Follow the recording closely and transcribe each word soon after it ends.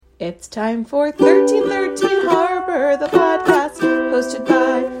It's time for 1313 Harbor, the podcast, hosted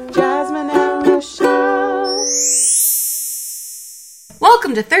by Jasmine and Michelle.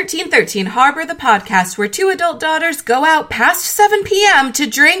 Welcome to 1313 Harbor, the podcast, where two adult daughters go out past 7 p.m. to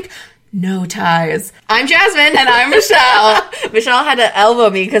drink no ties. I'm Jasmine. And I'm Michelle. Michelle had to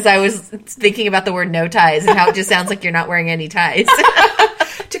elbow me because I was thinking about the word no ties and how it just sounds like you're not wearing any ties.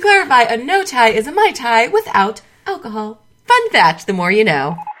 To clarify, a no tie is a Mai Tai without alcohol. Fun fact, the more you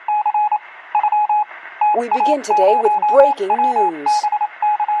know. We begin today with breaking news.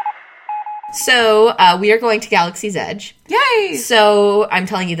 So, we are going to Galaxy's Edge. Yay! So, I'm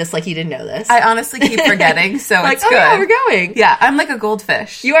telling you this like you didn't know this. I honestly keep forgetting, so like, it's good. Yeah, we're going. Yeah, I'm like a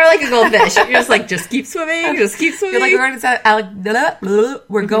goldfish. You are like a goldfish. You're just like, just keep swimming, just keep swimming. You're like,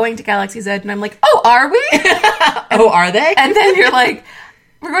 we're going to Galaxy's Edge, and I'm like, oh, are we? Oh, are they? And then you're like,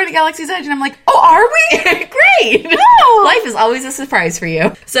 we're going to Galaxy's Edge, and I'm like, oh, are we? Great! No! Life is always a surprise for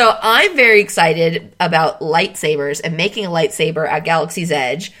you. So I'm very excited about lightsabers and making a lightsaber at Galaxy's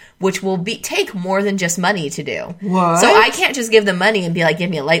Edge, which will take more than just money to do. What? So I can't just give them money and be like, give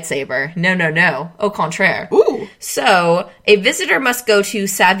me a lightsaber. No. Au contraire. Ooh. So a visitor must go to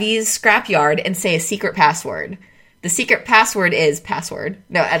Savi's scrapyard and say a secret password. The secret password is password.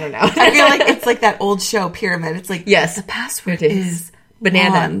 No, I don't know. I feel like it's like that old show, Pyramid. It's like, yes, the password is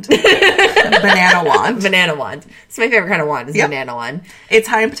banana wand. Banana wand. Banana wand. It's my favorite kind of wand is banana wand. It's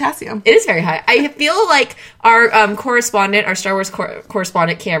high in potassium. It is very high. I feel like our correspondent, our Star Wars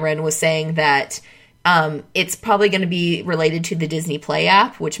correspondent Cameron was saying that it's probably going to be related to the Disney Play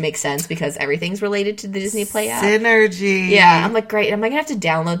app, which makes sense because everything's related to the Disney Play app. Synergy. Yeah. I'm like, great. Am I going to have to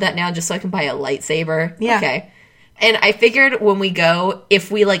download that now just so I can buy a lightsaber? Yeah. Okay. And I figured when we go,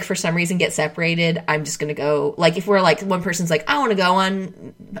 if we, like, for some reason get separated, I'm just going to go, like, if we're, like, one person's like, I want to go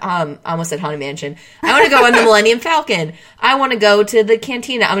on, I almost said Haunted Mansion. I want to go on the Millennium Falcon. I want to go to the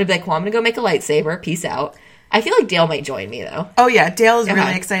Cantina. I'm going to be like, well, I'm going to go make a lightsaber. Peace out. I feel like Dale might join me, though. Oh, yeah. Dale is really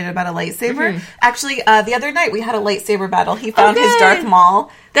Okay. excited about a lightsaber. Mm-hmm. Actually, the other night we had a lightsaber battle. He found his good. Darth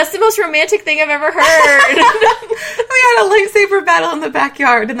Maul. That's the most romantic thing I've ever heard. We had a lightsaber battle in the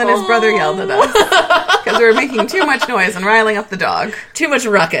backyard, and then his brother yelled at us because we were making too much noise and riling up the dog. Too much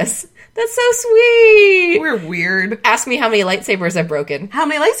ruckus. That's so sweet. We're weird. Ask me how many lightsabers I've broken. How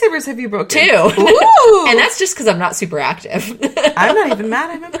many lightsabers have you broken? 2. Ooh. And that's just because I'm not super active. I'm not even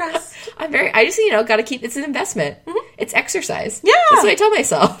mad. I'm impressed. I just, got to keep, it's an investment. Mm-hmm. It's exercise. Yeah. That's what I tell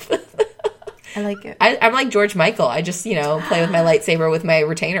myself. I like it. I'm like George Michael. I just, play with my lightsaber with my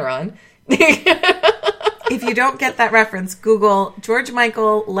retainer on. If you don't get that reference, Google George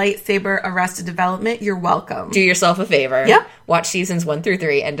Michael lightsaber Arrested Development. You're welcome. Do yourself a favor. Yep. Watch seasons 1 through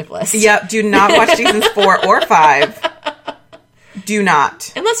 3, end of list. Yep. Do not watch seasons 4 or 5. Do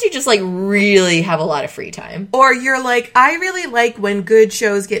not. Unless you just, like, really have a lot of free time. Or you're like, I really like when good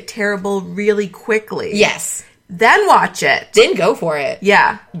shows get terrible really quickly. Yes. Then watch it. Then go for it.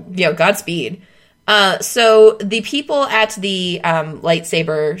 Yeah. Godspeed. So the people at the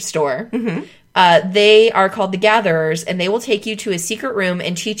lightsaber store, they are called the Gatherers, and they will take you to a secret room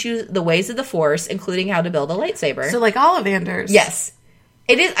and teach you the ways of the Force, including how to build a lightsaber. So like Ollivanders. Yes.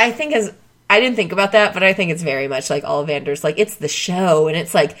 It is, I think, I didn't think about that, but I think it's very much like Ollivanders. Like, it's the show, and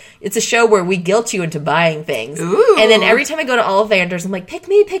it's like, it's a show where we guilt you into buying things. Ooh. And then every time I go to Ollivanders, I'm like, pick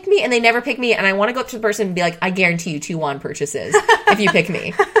me, and they never pick me, and I want to go up to the person and be like, I guarantee you 2 wand purchases if you pick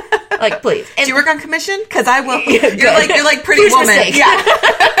me. Like, please. And do you work on commission? Because I will. You're like Pretty Huge Woman. mistake. Yeah.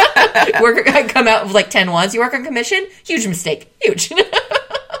 I come out with like 10 wands. You work on commission? Huge mistake. Huge.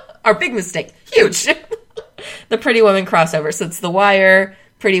 Our big mistake. Huge. The Pretty Woman crossover. So it's The Wire,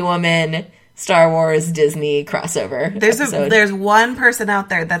 Pretty Woman, Star Wars, Disney crossover. There's one person out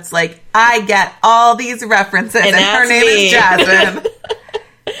there that's like, I get all these references, and her name is Jasmine.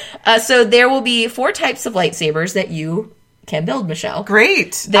 So there will be 4 types of lightsabers that you can build, Michelle.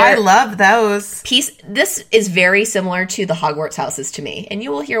 Great. I love those. This is very similar to the Hogwarts houses to me, and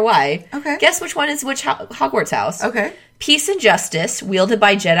you will hear why. Okay. Guess which one is which Hogwarts house? Okay. Peace and Justice, wielded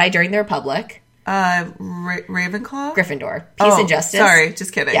by Jedi during the Republic. Ravenclaw? Gryffindor. Peace and Justice. Sorry,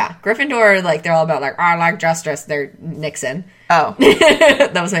 just kidding. Yeah. Gryffindor, like, they're all about, like, I like justice. They're Nixon. Oh.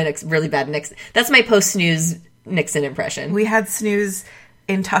 That was my really bad Nixon. That's my post-snooze Nixon impression. We had snooze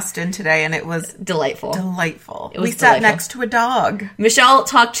in Tustin today, and it was delightful. We sat next to a dog. Michelle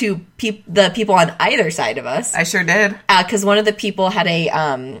talked to the people on either side of us. I sure did. Because one of the people had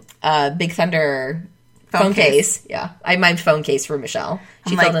a Big Thunder phone case. Yeah. I mimed phone case for Michelle.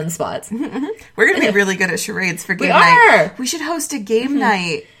 She filled in the spots. We're going to be really good at charades for game we night. Are. We should host a game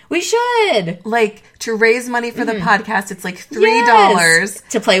night. We should. Like, to raise money for the podcast, it's like $3 Yes.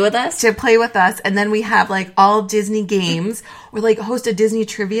 To play with us? to play with us. And then we have, like, all Disney games. Or, like, host a Disney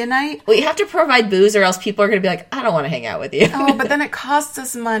trivia night. Well, you have to provide booze or else people are going to be like, I don't want to hang out with you. Oh, but then it costs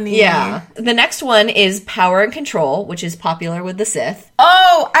us money. Yeah. The next one is Power and Control, which is popular with the Sith.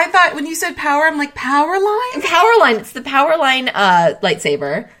 Oh, I thought when you said power, I'm like, power line? Power Line. It's the Power Line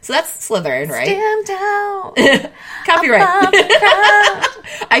lightsaber. So that's Slytherin, right? Stand out. Copyright. Above the crowd.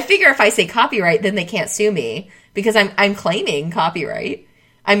 I figure if I say copyright, then they can't sue me because I'm claiming copyright.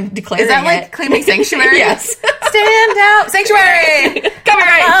 I'm declaring Is that like it. claiming sanctuary? Yes. Stand out. Sanctuary.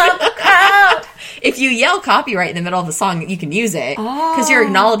 Copyright. Above the crowd. If you yell copyright in the middle of the song, you can use it because you're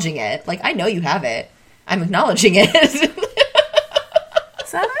acknowledging it. Like, I know you have it. I'm acknowledging it. Is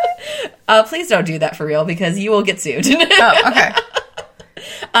that it? Please don't do that for real because you will get sued. Oh, okay.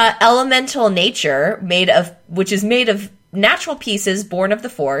 Elemental Nature, which is made of natural pieces born of the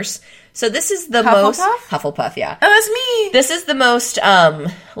Force. So this is the most Hufflepuff, yeah. Oh, that's me. This is the most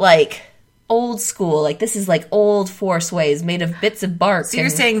like old school. Like this is like old Force ways made of bits of bark. So you're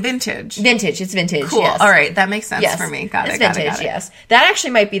saying vintage. Vintage. It's vintage. Cool. Yes. All right, that makes sense Yes. for me. Got it's it. Got vintage. it. Got it. Yes, that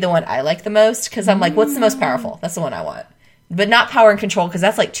actually might be the one I like the most because I'm like, what's the most powerful? That's the one I want. But not Power and Control because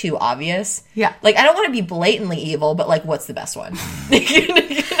that's like too obvious. Yeah. Like I don't want to be blatantly evil, but like, what's the best one? I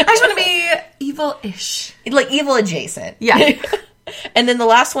just want to be evil-ish. Like evil adjacent. Yeah. And then the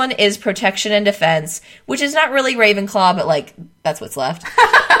last one is Protection and Defense, which is not really Ravenclaw, but like that's what's left.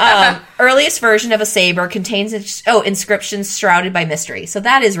 Earliest version of a saber contains inscriptions shrouded by mystery. So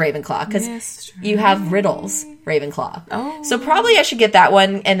that is Ravenclaw because you have riddles, Ravenclaw. Oh. So probably I should get that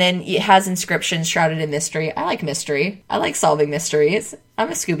one. And then it has inscriptions shrouded in mystery. I like mystery. I like solving mysteries. I'm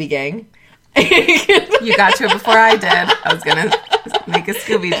a Scooby Gang. You got to it before I did. I was going to make a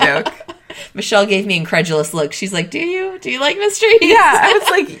Scooby joke. Michelle gave me incredulous look. She's like, do you like mysteries? Yeah, I was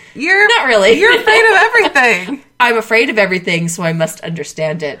like, you're Not really. You're afraid of everything. I'm afraid of everything, so I must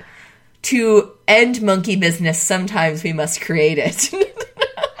understand it. To end monkey business, sometimes we must create it.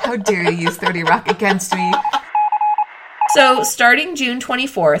 How dare you use 30 Rock against me? So, starting June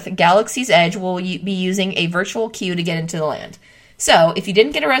 24th, Galaxy's Edge will be using a virtual queue to get into the land. So, if you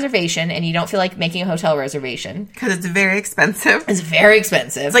didn't get a reservation and you don't feel like making a hotel reservation... Because it's very expensive. It's very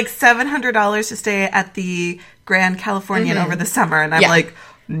expensive. It's like $700 to stay at the Grand Californian over the summer. And I'm like,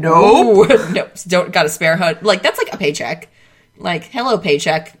 no. No, don't got a spare like, that's like a paycheck. Like, hello,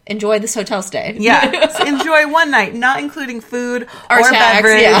 paycheck. Enjoy this hotel stay. Yeah. So enjoy one night, not including food or tax,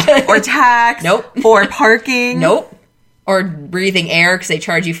 beverage yeah. or tax. Nope. Or parking. Nope. Or breathing air, because they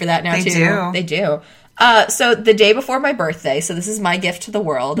charge you for that now, They too. do. They do. So the day before my birthday, so this is my gift to the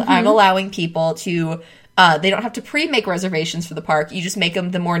world, I'm allowing people to, they don't have to pre-make reservations for the park. You just make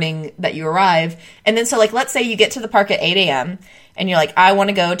them the morning that you arrive. And then so like, let's say you get to the park at 8 a.m. and you're like, I want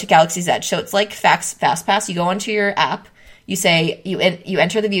to go to Galaxy's Edge. So it's like FastPass. You go onto your app. You say, you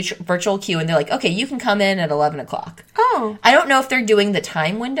enter the virtual queue and they're like, okay, you can come in at 11 o'clock. Oh. I don't know if they're doing the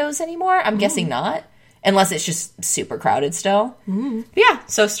time windows anymore. I'm guessing not. Unless it's just super crowded still. But yeah,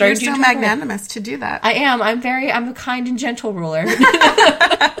 so starting You're so June 24th. magnanimous to do that. I am. I'm a kind and gentle ruler.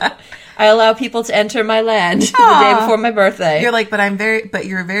 I allow people to enter my land the day before my birthday. You're like, but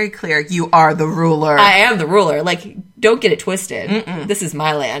you're very clear. You are the ruler. I am the ruler. Like, don't get it twisted. This is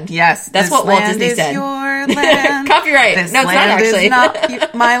my land. Yes. That's this what Walt land Disney is said. your land. Copyright. This No, it's not land actually. is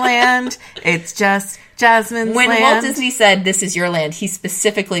not my land. It's just Jasmine's When land. Walt Disney said, this is your land, he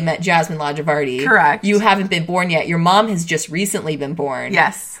specifically meant Jasmine Lajavardi. Correct. You haven't been born yet. Your mom has just recently been born.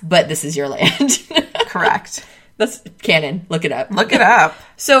 Yes. But this is your land. Correct. That's canon. Look it up. Look it up.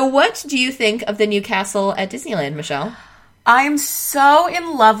 So what do you think of the new castle at Disneyland, Michelle? I'm so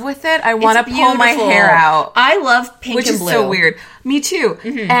in love with it. I want to It's pull my beautiful. hair out. I love pink Which and is blue. so weird. Me too.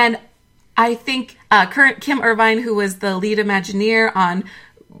 And I think current Kim Irvine, who was the lead Imagineer on,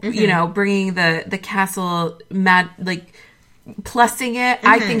 you know, bringing the castle, plussing it,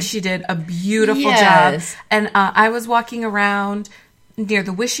 I think she did a beautiful Yes. job. And I was walking around near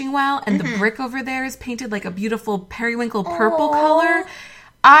the wishing well, and the brick over there is painted like a beautiful periwinkle purple color.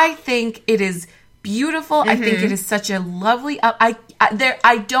 I think it is beautiful. I think it is such a lovely. I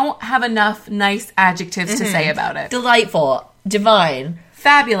don't have enough nice adjectives to say about it. Delightful. Divine.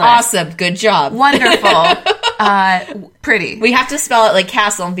 Fabulous. Awesome. Good job. Wonderful. Pretty. We have to spell it like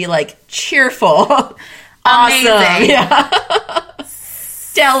castle and be like cheerful. Amazing. Awesome. Yeah.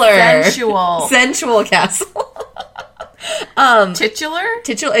 Stellar. Sensual castle. Titular?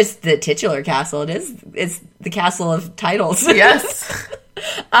 It's the titular castle. It's the castle of titles. Yes.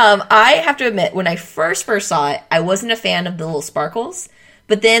 I have to admit, when I first saw it, I wasn't a fan of the little sparkles.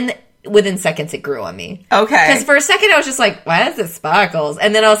 But then within seconds it grew on me. Okay. Because for a second I was just like, why is it sparkles?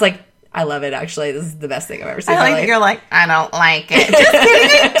 And then I was like, I love it, actually. This is the best thing I've ever seen I in my like life. that you're like, I don't like it. Just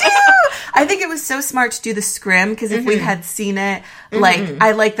kidding, I do. I think it was so smart to do the scrim, because if we had seen it, like,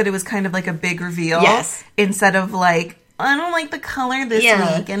 I like that it was kind of like a big reveal. Yes. Instead of like, I don't like the color this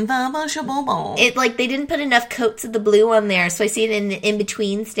Yeah. week, and blah, blah, blah, blah. It, like, they didn't put enough coats of the blue on there, so I see it in the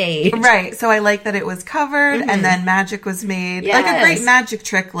in-between stage. Right, so I like that it was covered, and then magic was made. Like a great Yes. magic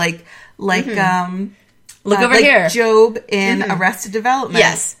trick, like Look over like here. Job in Arrested Development.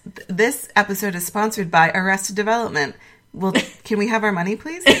 Yes. This episode is sponsored by Arrested Development. Well, can we have our money,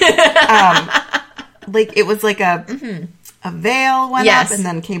 please? Like, it was like a veil went Yes. up and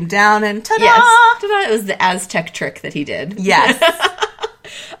then came down, and ta-da! Yes. Ta-da. It was the Aztec trick that he did. Yes.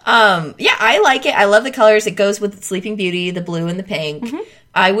 Yeah, I like it. I love the colors. It goes with Sleeping Beauty, the blue and the pink.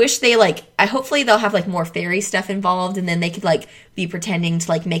 I wish they, like, hopefully they'll have, like, more fairy stuff involved, and then they could, like, be pretending to,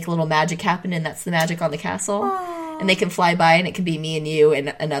 like, make a little magic happen, and that's the magic on the castle. Aww. And they can fly by, and it can be me and you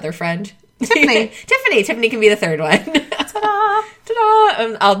and another friend. Tiffany. Tiffany can be the third one. Ta-da! Ta-da!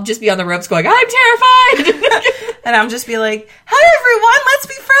 And I'll just be on the ropes going, I'm terrified! And I'll just be like, hi everyone, let's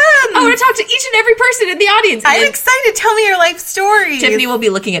be friends! I want to talk to each and every person in the audience. And I'm then excited, tell me your life story! Tiffany will be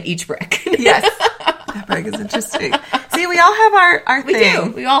looking at each brick. Yes. That break is interesting. See, we all have our We thing.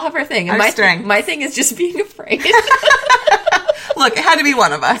 do. We all have our thing. And Our strength. my thing is just being afraid. Look, it had to be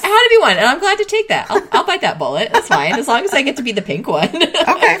one of us. It had to be one, and I'm glad to take that. I'll bite that bullet. That's fine, as long as I get to be the pink one.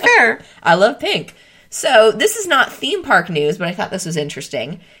 Okay, fair. I love pink. So this is not theme park news, but I thought this was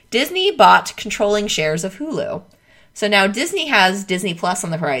interesting. Disney bought controlling shares of Hulu. So now Disney has Disney Plus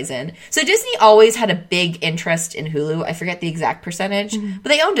on the horizon. So Disney always had a big interest in Hulu. I forget the exact percentage, but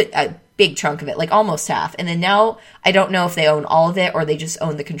they owned a big chunk of it, like almost half. And then now I don't know if they own all of it or they just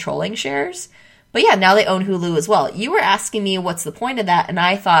own the controlling shares. But yeah, now they own Hulu as well. You were asking me what's the point of that, and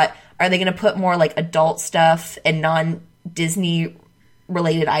I thought, are they going to put more like adult stuff and non-Disney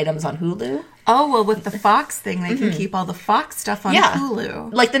related items on Hulu? Oh, well, with the Fox thing, they can keep all the Fox stuff on Yeah.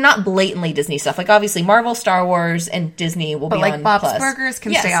 Hulu. Like the not blatantly Disney stuff. Like obviously Marvel, Star Wars, and Disney will But be like on Bob's Plus. Burgers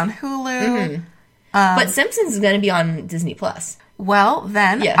can Yes. stay on Hulu. But Simpsons is going to be on Disney Plus. Well,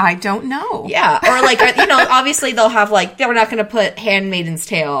 then, Yeah. I don't know. Yeah, or like obviously they'll have like they're not going to put Handmaid's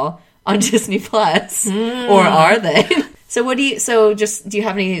Tale on Disney Plus, or are they? So do you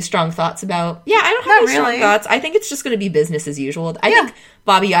have any strong thoughts about? Yeah, I don't have Not any strong really. thoughts. I think it's just going to be business as usual. I think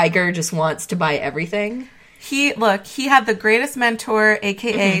Bobby Iger just wants to buy everything. He had the greatest mentor,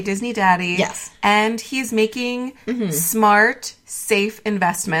 aka Disney Daddy. Yes. And he's making smart, safe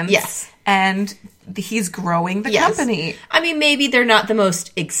investments. Yes. And he's growing the company. I mean, maybe they're not the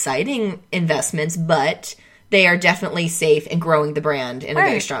most exciting investments, but they are definitely safe and growing the brand in a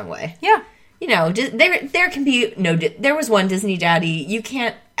very Right. strong way. Yeah. You know, there can be there was one Disney Daddy. You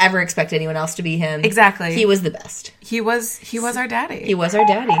can't ever expect anyone else to be him. Exactly. He was the best. He was our daddy. He was our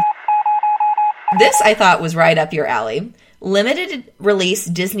daddy. This I thought was right up your alley. Limited release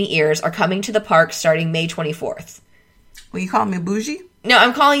Disney ears are coming to the park starting May 24th. Will you call me bougie? No,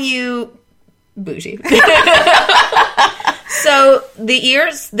 I'm calling you bougie. So the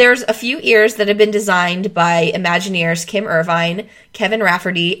ears, there's a few ears that have been designed by Imagineers Kim Irvine, Kevin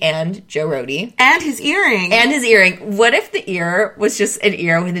Rafferty, and Joe Rohde. And his earring. And his earring. What if the ear was just an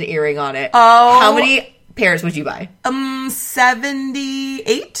ear with an earring on it? Oh. How many pairs would you buy?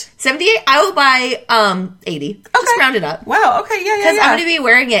 78? 78? I would buy 80. Just round it up. Wow, okay, yeah. Because I'm going to be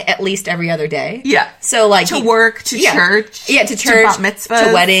wearing it at least every other day. Yeah. So like To work, to church. Yeah, to church, bat mitzvahs,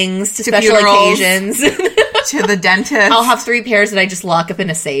 to weddings, to to special funerals. occasions. to the dentist. I'll have 3 pairs that I just lock up in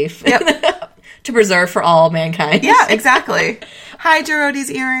a safe. Yep. To preserve for all mankind. Yeah, exactly. Hi,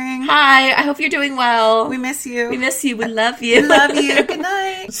 Gerody's earring. Hi, I hope you're doing well. We miss you. We miss you. We love you. We love you. Good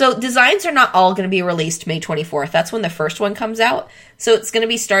night. So designs are not all going to be released May 24th. That's when the first one comes out. So it's going to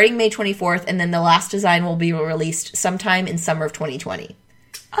be starting May 24th, and then the last design will be released sometime in summer of 2020.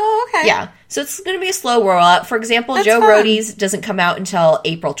 Oh, okay. Yeah. So it's going to be a slow rollout. For example, That's Joe fun. Rohde's doesn't come out until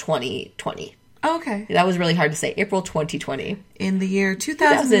April 2020. Okay. That was really hard to say. April 2020. In the year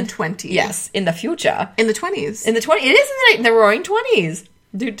 2020. Yes, in the future. In the 20s. In the 20s. It is in the roaring 20s.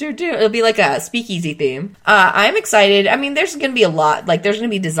 It'll be like a speakeasy theme. I'm excited. I mean, there's going to be a lot. Like, there's going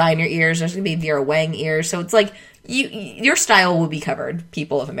to be designer ears. There's going to be Vera Wang ears. So it's like, your style will be covered,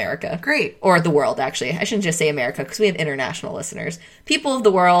 people of America. Great. Or the world, actually. I shouldn't just say America, because we have international listeners. People of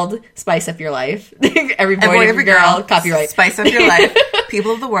the world, spice up your life. Every boy, every girl, copyright. Spice up your life.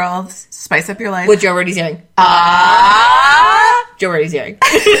 People of the world, spice up your life. With Joe Rohde's yelling, Joe Rohde's yelling.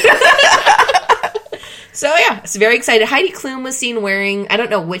 So yeah, it's very excited. Heidi Klum was seen wearing, I don't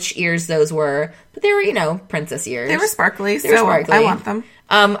know which ears those were, but they were, princess ears. They were sparkly, They were so sparkly. I want them.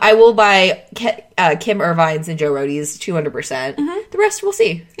 I will buy Kim Irvine's and Joe Rohde's 200%. The rest we'll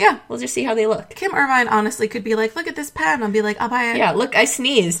see. Yeah. We'll just see how they look. Kim Irvine honestly could be like, look at this pen. I'll be like, I'll buy it. Yeah, look, I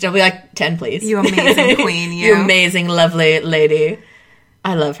sneezed. I'll be like, 10, please. You amazing queen, you. You amazing, lovely lady.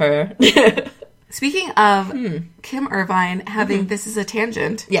 I love her. Speaking of Kim Irvine having, this is a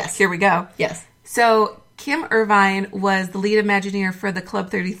tangent. Yes. Here we go. Yes. So Kim Irvine was the lead Imagineer for the Club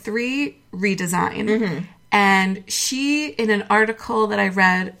 33 redesign. And she, in an article that I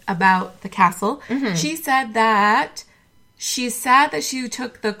read about the castle, she said that she's sad that she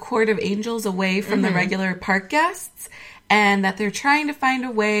took the Court of Angels away from the regular park guests, and that they're trying to find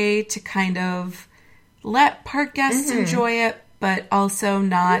a way to kind of let park guests enjoy it, but also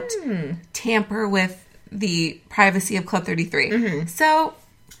not tamper with the privacy of Club 33. So,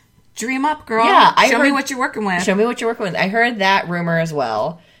 dream up, girl. Yeah, Show me what you're working with. Show me what you're working with. I heard that rumor as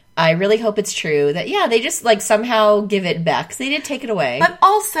well. I really hope it's true that, they just, like, somehow give it back. Because they did take it away. But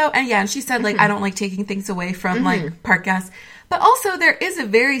also, and she said, like, I don't like taking things away from, like, park guests. But also, there is a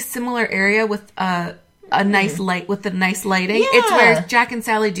very similar area with a nice light, with the nice lighting. Yeah. It's where Jack and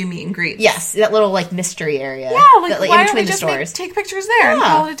Sally do meet and greets. Yes, that little, like, mystery area. Yeah, like, why don't we just take pictures there and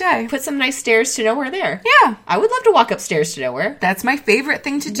call it a day? Put some nice stairs to nowhere there. Yeah. I would love to walk upstairs to nowhere. That's my favorite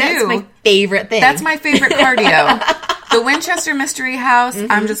thing to do. That's my favorite thing. That's my favorite cardio. The Winchester Mystery House,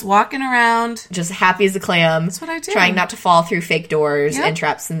 I'm just walking around. Just happy as a clam. That's what I do. Trying not to fall through fake doors Yep. and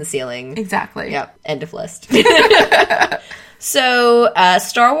traps in the ceiling. Exactly. Yep. End of list. So,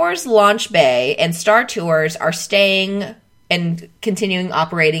 Star Wars Launch Bay and Star Tours are staying and continuing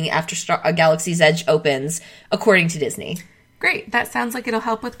operating after Galaxy's Edge opens, according to Disney. Great. That sounds like it'll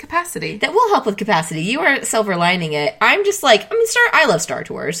help with capacity. That will help with capacity. You are silver lining it. I'm just like, I love Star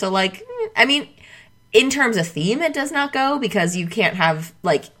Tours. So, like, in terms of theme, it does not go because you can't have,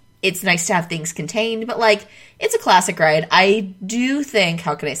 like, it's nice to have things contained, but, like, it's a classic ride. I do think,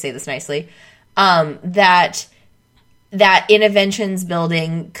 how can I say this nicely, that Innoventions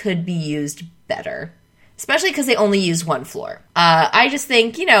building could be used better, especially because they only use one floor. I just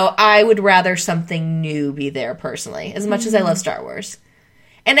think, I would rather something new be there personally, as much as I love Star Wars.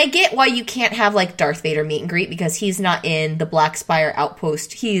 And I get why you can't have, like, Darth Vader meet and greet because he's not in the Black Spire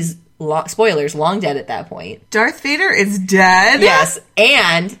Outpost. He's, spoilers, long dead at that point. Darth Vader is dead? Yes,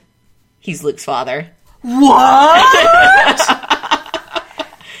 and he's Luke's father. What?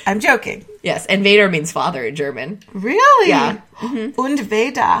 I'm joking. Yes, and Vader means father in German. Really? Yeah. Und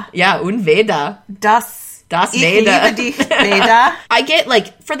Vader. Yeah, und Vader. Das Vader. liebe dich, Vader. I get,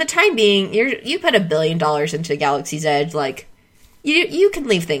 like, for the time being, you put $1 billion into Galaxy's Edge, like, you can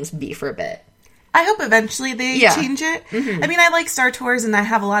leave things be for a bit. I hope eventually they change it. I mean, I like Star Tours and I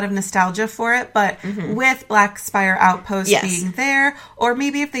have a lot of nostalgia for it, but with Black Spire Outpost being there, or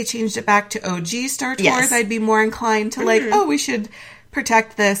maybe if they changed it back to OG Star Tours, I'd be more inclined to like, we should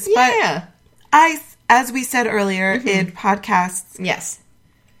protect this. Yeah. But as we said earlier in podcasts,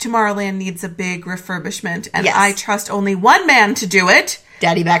 Tomorrowland needs a big refurbishment, and I trust only one man to do it.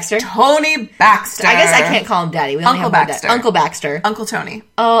 Daddy Baxter? Tony Baxter. I guess I can't call him Daddy. We only Uncle have one Baxter. Uncle Baxter. Uncle Tony.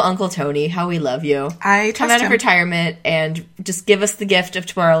 Oh, Uncle Tony. How we love you. I Come trust out of him. retirement and just give us the gift of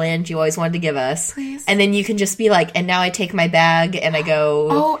Tomorrowland you always wanted to give us. Please. And then you can just be like, and now I take my bag and I go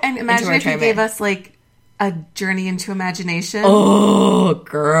Oh, and imagine into if you retirement. gave us, like, a journey into imagination. Oh,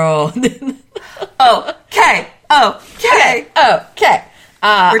 girl. Okay. Okay.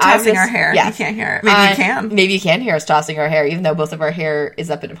 We're tossing our hair. Yes. You can't hear it. Maybe you can. Maybe you can hear us tossing our hair, even though both of our hair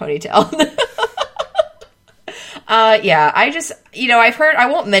is up in a ponytail. I just, I've heard, I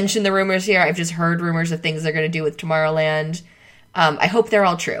won't mention the rumors here. I've just heard rumors of things they're going to do with Tomorrowland. I hope they're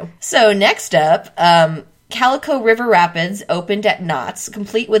all true. So next up, Calico River Rapids opened at Knott's,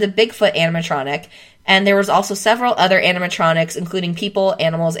 complete with a Bigfoot animatronic. And there was also several other animatronics, including people,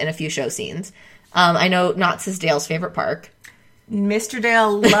 animals, and a few show scenes. I know Knott's is Dale's favorite park. Mr.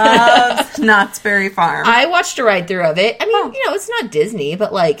 Dale loves Knott's Berry Farm. I watched a ride through of it. I mean, it's not Disney,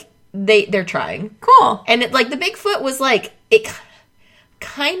 but, like, they're trying. Cool. And, it, like, the Bigfoot was, like, it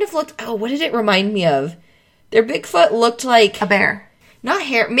kind of looked... Oh, what did it remind me of? Their Bigfoot looked like... A bear. Not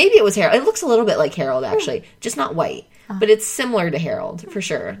Harold. Maybe it was Harold. It looks a little bit like Harold, actually. Just not white. But it's similar to Harold, for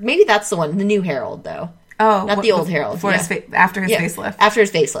sure. Maybe that's the one. The new Harold, though. Oh. Not the old Harold. Before after his facelift. After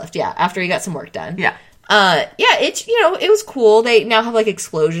his facelift, yeah. After he got some work done. Yeah. It's, it was cool. They now have, like,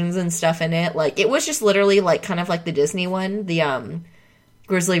 explosions and stuff in it. Like, it was just literally, like, kind of like the Disney one, the,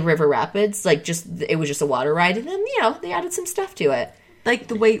 Grizzly River Rapids. Like, it was just a water ride, and then, they added some stuff to it. Like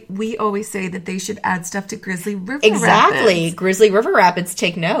the way we always say that they should add stuff to Grizzly River Exactly. Rapids. Grizzly River Rapids,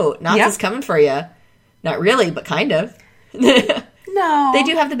 take note. Knott's is coming for you. Not really, but kind of. No. They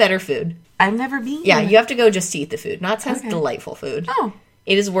do have the better food. I've never been. Yeah, you have to go just to eat the food. Knott's has delightful food. Oh.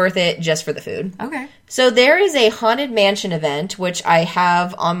 It is worth it just for the food. Okay. So there is a Haunted Mansion event, which I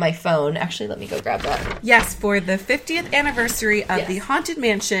have on my phone. Actually, let me go grab that. Yes, for the 50th anniversary of the Haunted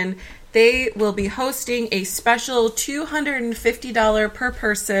Mansion, they will be hosting a special $250 per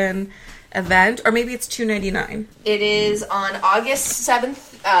person event, or maybe it's $299. It is on August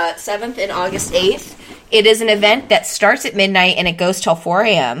 7th and August 8th. It is an event that starts at midnight and it goes till 4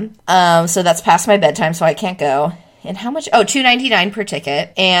 a.m. So that's past my bedtime, so I can't go. And how much? Oh, $2.99 per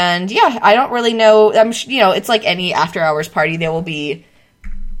ticket. And yeah, I don't really know. It's like any after hours party. There will be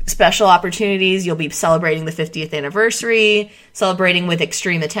special opportunities. You'll be celebrating the 50th anniversary, celebrating with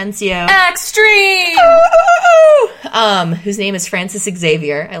Extreme Atencio. Extreme! Whose name is Francis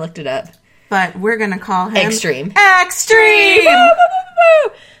Xavier. I looked it up. But we're going to call him Extreme. Extreme!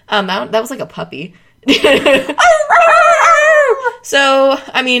 That was like a puppy. So,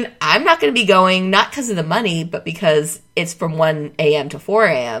 I mean, I'm not going to be going, not because of the money, but because it's from 1 a.m. to 4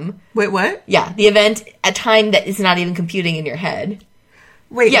 a.m. Wait, what? Yeah, the event, a time that is not even computing in your head.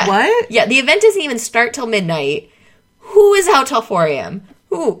 Wait, what? Yeah, the event doesn't even start till midnight. Who is out till 4 a.m.?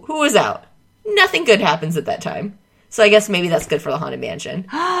 Who is out? Nothing good happens at that time. So I guess maybe that's good for the Haunted Mansion.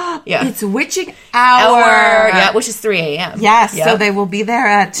 Yeah. It's witching hour. Yeah, which is 3 a.m. Yes, Yep. so they will be there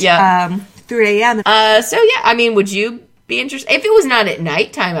at 3 a.m. So yeah, I mean, would you be interested? If it was not at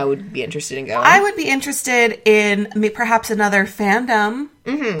nighttime, I would be interested in going. I would be interested in perhaps another fandom.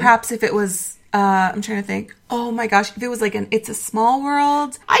 Mm-hmm. Perhaps if it was, I'm trying to think. Oh my gosh, if it was like It's a Small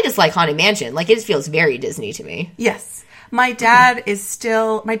World. I just like Haunted Mansion. Like, it feels very Disney to me. Yes. My dad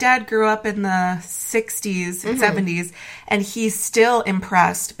my dad grew up in the 60s and 70s, and he's still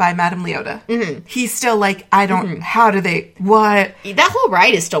impressed by Madame Leota. Mm-hmm. He's still like, how do they, what? That whole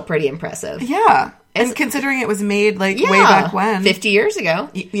ride is still pretty impressive. Yeah. And considering it was made way back when. 50 years ago.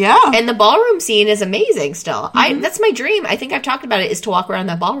 Yeah. And the ballroom scene is amazing still. That's my dream. I think I've talked about it, is to walk around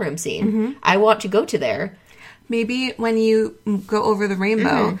that ballroom scene. Mm-hmm. I want to go to there. Maybe when you go over the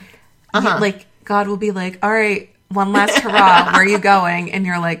rainbow, God will be like, all right, one last hurrah, where are you going? And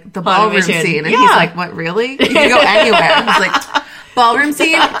you're like, the ballroom scene. And he's like, what, really? You can go anywhere. He's like, ballroom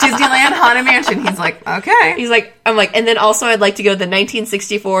scene, Disneyland, Haunted Mansion. He's like, okay. He's like, I'm like, and then also I'd like to go to the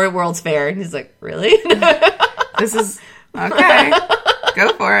 1964 World's Fair. And he's like, really? This is, okay.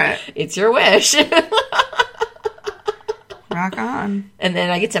 Go for it. It's your wish. Rock on. And then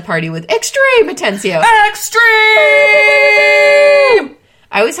I get to party with Extreme Atencio. Extreme!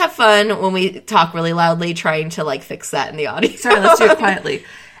 I always have fun when we talk really loudly, trying to like fix that in the audio. Sorry, let's do it quietly.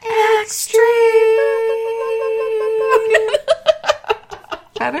 Extreme!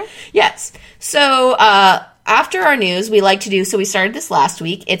 Better? Yes. So, after our news, we like to do, so we started this last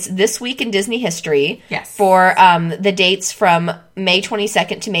week. It's This Week in Disney History. Yes. For the dates from May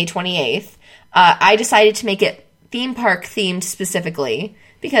 22nd to May 28th. I decided to make it theme park themed specifically,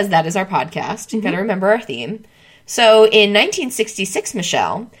 because that is our podcast. Mm-hmm. Gotta remember our theme. So, in 1966,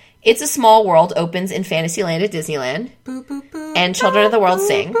 Michelle, It's a Small World opens in Fantasyland at Disneyland. Boo, boo, boo, and Children of the World boo,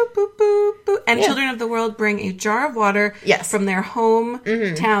 sing. Boo, boo, boo, boo. And Children of the World bring a jar of water from their home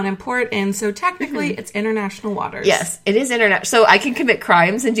town and pour it in. So technically, it's international waters. Yes, it is international. So I can commit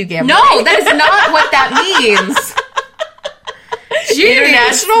crimes and do gambling. No, that is not what that means.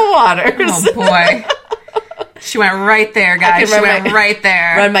 International waters. Oh, boy. She went right there, guys. She went right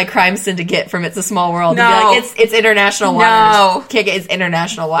there. Run my crime syndicate from It's a Small World. No. And be like, it's international waters. No. Can't get, it's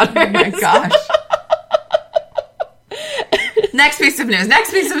international waters. Oh, my gosh. Next piece of news.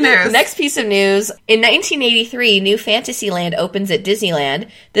 Next piece of news. In 1983, New Fantasyland opens at Disneyland.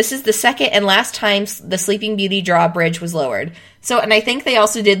 This is the second and last time the Sleeping Beauty drawbridge was lowered. So, and I think they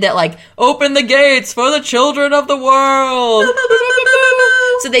also did that, like, open the gates for the children of the world.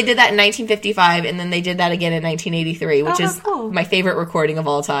 So they did that in 1955, and then they did that again in 1983, which is my favorite recording of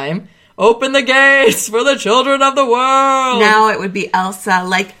all time. Open the gates for the children of the world. Now it would be Elsa,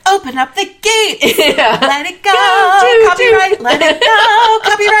 like, open up the gates. Yeah. Let it go. Copyright. Let it go.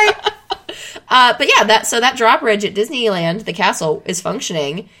 Copyright. But yeah, that drawbridge at Disneyland, the castle, is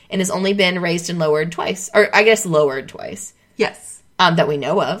functioning and has only been raised and lowered twice. Or I guess lowered twice. Yes. That we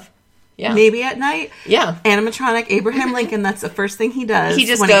know of. Yeah. Maybe at night. Yeah. Animatronic Abraham Lincoln, that's the first thing he does. He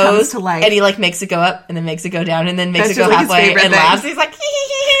just when goes it comes to life. And he like makes it go up and then makes it go down and then makes That's it go just, like, his halfway and favorite laughs. thing. He's like,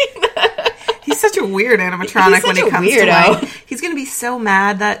 He's such a weird animatronic when it comes to weirdo. life. He's going to be so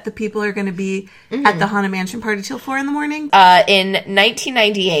mad that the people are going to be at the Haunted Mansion party till 4 in the morning. In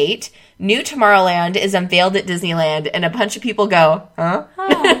 1998, New Tomorrowland is unveiled at Disneyland and a bunch of people go, huh?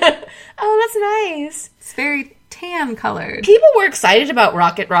 Oh, that's nice. It's very tan colored. People were excited about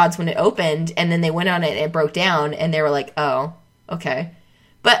Rocket Rods when it opened, and then they went on it and it broke down, and they were like, oh, okay.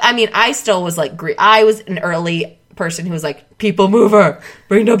 But, I mean, I still was like, I was an early person who was like, people mover,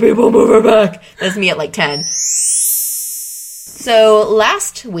 bring the people mover back. That's me at like 10. So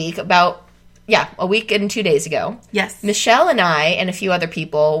last week, about, a week and 2 days ago. Yes. Michelle and I and a few other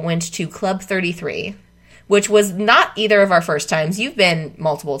people went to Club 33, which was not either of our first times. You've been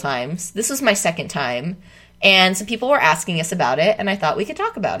multiple times. This was my second time. And some people were asking us about it, and I thought we could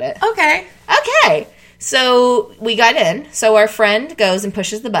talk about it. Okay. So we got in. So our friend goes and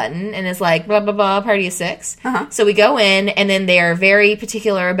pushes the button and is like, blah, blah, blah, party of 6. So we go in, and then they're very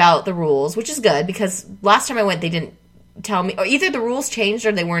particular about the rules, which is good, because last time I went, they didn't tell me, or either the rules changed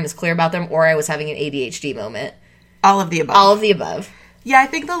or they weren't as clear about them, or I was having an ADHD moment. All of the above. All of the above. Yeah, I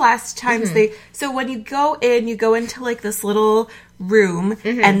think the last times so when you go into like this little room,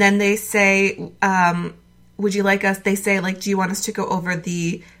 and then they say, would you like us, they say like, do you want us to go over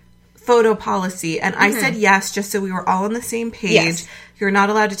the photo policy? And I said yes, just so we were all on the same page. Yes. You're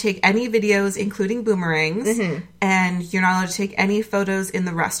not allowed to take any videos, including boomerangs, and you're not allowed to take any photos in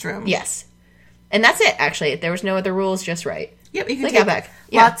the restroom. Yes. And that's it, actually. There was no other rules, just right. Yep, you can Like take Outback.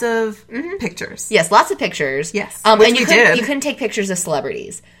 lots of pictures. Yes, lots of pictures. Yes, and which we did. You couldn't take pictures of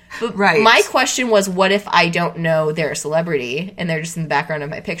celebrities. But Right. my question was, what if I don't know they're a celebrity and they're just in the background of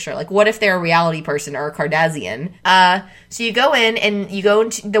my picture? Like, what if they're a reality person or a Kardashian? So you go in, and you go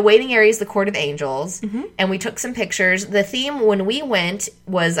into the waiting area is the Court of Angels, and we took some pictures. The theme when we went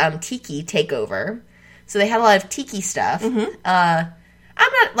was Tiki Takeover. So they had a lot of Tiki stuff.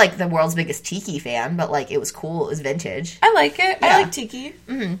 I'm not, like, the world's biggest Tiki fan, but, like, it was cool. It was vintage. I like it. Yeah. I like Tiki.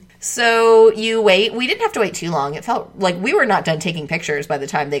 So you wait. We didn't have to wait too long. It felt like we were not done taking pictures by the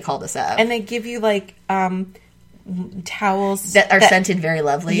time they called us up. And they give you, like, towels. That are scented very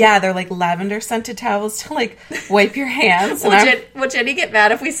lovely. Yeah, they're, like, lavender-scented towels to, like, wipe your hands. Will Jenny get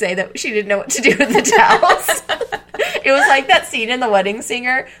mad if we say that she didn't know what to do with the towels? It was like that scene in The Wedding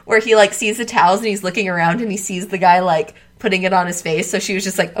Singer where he, like, sees the towels and he's looking around and he sees the guy, like, putting it on his face. So she was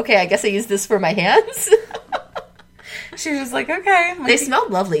just like, okay, I guess I use this for my hands. She was just like, okay. They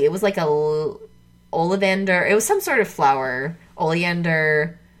smelled lovely. It was like a oleander. It was some sort of flower.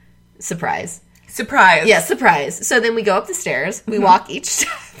 Oleander. Surprise. Yeah, surprise. So then we go up the stairs. We walk each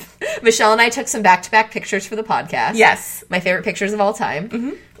step. Michelle and I took some back-to-back pictures for the podcast. Yes. My favorite pictures of all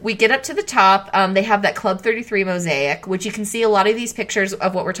time. We get up to the top. They have that Club 33 mosaic, which you can see a lot of these pictures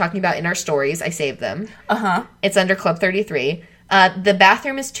of what we're talking about in our stories. I saved them. It's under Club 33. The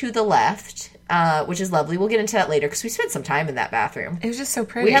bathroom is to the left, which is lovely. We'll get into that later because we spent some time in that bathroom. It was just so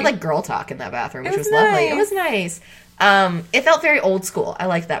pretty. We had, like, girl talk in that bathroom, which was lovely. It was nice. It felt very old school. I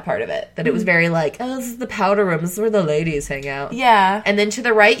liked that part of it. That it was very like, oh, this is the powder room. This is where the ladies hang out. Yeah. And then to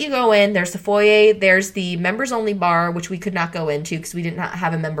the right you go in. There's the foyer. There's the members-only bar, which we could not go into because we did not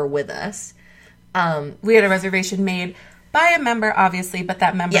have a member with us. We had a reservation made by a member, obviously, but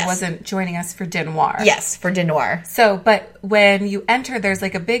that member Yes. wasn't joining us for dinoir. Yes, for dinoir. So, but when you enter, there's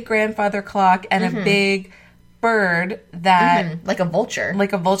like a big grandfather clock and a big bird that... Like a vulture.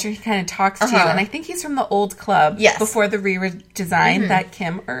 Like a vulture, he kind of talks to you. And I think he's from the old club. Yes. Before the redesign that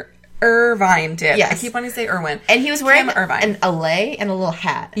Kim Irvine did. Yes. I keep wanting to say Irwin. And he was wearing Kim Irvine. a lei and a little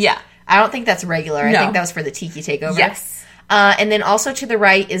hat. Yeah. I don't think that's regular. I No. think that was for the Tiki Takeover. Yes. And then also to the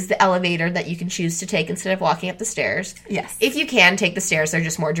right is the elevator that you can choose to take instead of walking up the stairs. Yes. If you can, take the stairs. They're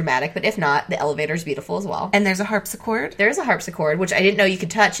just more dramatic. But if not, the elevator is beautiful as well. And there's a harpsichord. There is a harpsichord, which I didn't know you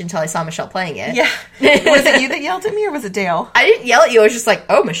could touch until I saw Michelle playing it. Yeah. Was it you that yelled at me or was it Dale? I didn't yell at you. I was just like,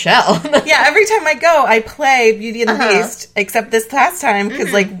 oh, Michelle. Yeah, every time I go, I play Beauty and the Beast, except this last time,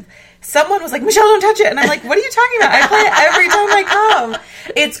 because, like, someone was like, Michelle, don't touch it. And I'm like, what are you talking about? I play it every time I come.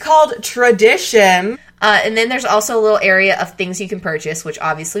 It's called Tradition. And then there's also a little area of things you can purchase, which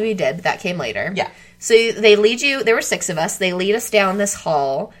obviously we did, but that came later. Yeah. So they lead you, there were 6 of us, they lead us down this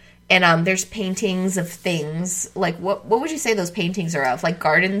hall, and there's paintings of things, like, what would you say those paintings are of? Like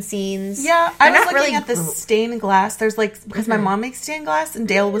garden scenes? Yeah, I They're was not looking really at the stained glass. There's, like, because my mom makes stained glass, and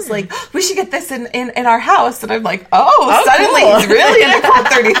Dale was like, we should get this in our house. And I'm like, suddenly cool. he's really into Club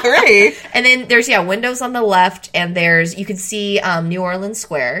 33. And then there's, windows on the left, and you can see New Orleans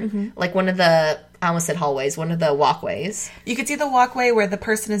Square, like one of the... I almost said hallways, one of the walkways. You could see the walkway where the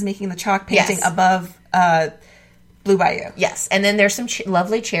person is making the chalk painting Yes. above Blue Bayou. Yes, and then there's some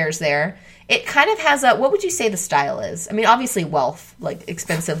lovely chairs there. It kind of has a, what would you say the style is? I mean, obviously wealth, like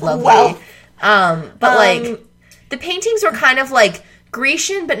expensive, lovely. Wealth. But like, the paintings were kind of like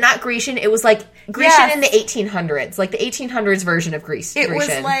Grecian, but not Grecian. It was like Grecian in the 1800s, like the 1800s version of Grecian. It was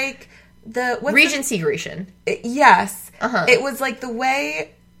like Regency Grecian. Yes. It was like the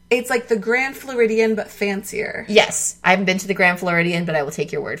way... It's like the Grand Floridian, but fancier. Yes. I haven't been to the Grand Floridian, but I will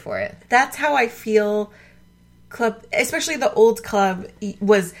take your word for it. That's how I feel club, especially the old club,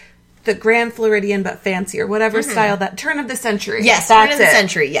 was the Grand Floridian but fancy, or whatever style, that turn of the century. Yes, that's turn of the it.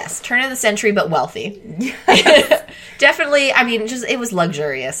 century. Yes, turn of the century, but wealthy. Definitely. I mean, just it was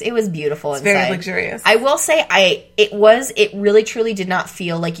luxurious. It was beautiful. It's very luxurious. I will say, it really truly did not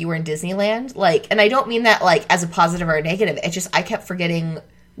feel like you were in Disneyland. Like, and I don't mean that like as a positive or a negative. It just I kept forgetting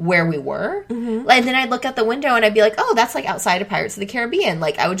where we were, and then I'd look out the window and I'd be like, oh, that's like outside of Pirates of the Caribbean.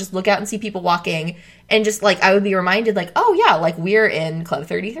 Like, I would just look out and see people walking, and just like I would be reminded, like, oh yeah, like we're in Club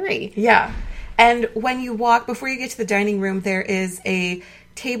 33. Yeah. And when you walk, before you get to the dining room, there is a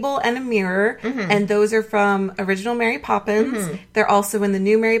table and a mirror, and those are from original Mary Poppins. They're also in the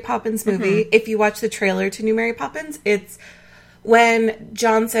new Mary Poppins movie. If you watch the trailer to new Mary Poppins, it's when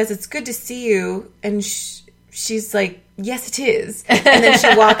John says, "It's good to see you," and she's like, "Yes, it is." And then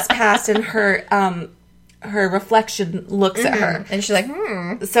she walks past, and her reflection looks at her, And she's like,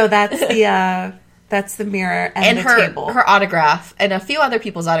 So that's the mirror and the table. her autograph, and a few other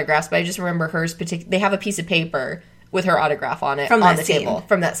people's autographs, but I just remember hers. They have a piece of paper with her autograph on it From on that the scene. table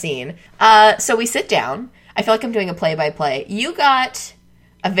from that scene. So we sit down. I feel like I'm doing a play-by-play. You got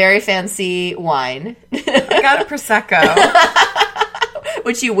a very fancy wine, I got a Prosecco.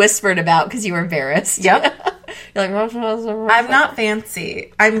 which you whispered about because you were embarrassed. Yep. You're like, I'm not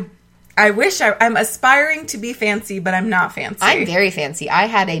fancy. I'm aspiring to be fancy, but I'm not fancy. I'm very fancy. I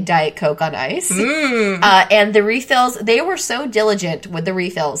had a Diet Coke on ice. And the refills, they were so diligent with the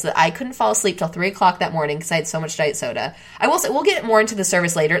refills that I couldn't fall asleep till 3 o'clock that morning because I had so much diet soda. I will say, we'll get more into the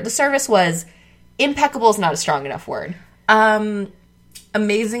service later. The service was impeccable is not a strong enough word.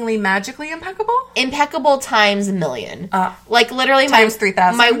 Amazingly, magically impeccable? Impeccable times a million. Like literally Times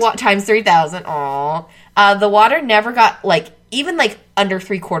 3,000. Times 3,000. Aw. The water never got like even like under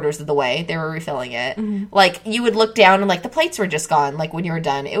 3/4 of the way they were refilling it. Like you would look down and like the plates were just gone. Like when you were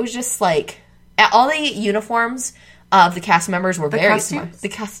done, it was just like all the uniforms of the cast members were very smart. The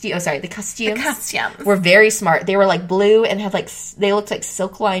costumes were very smart. They were like blue and had like they looked like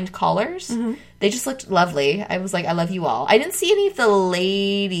silk lined collars. They just looked lovely. I was like, I love you all. I didn't see any of the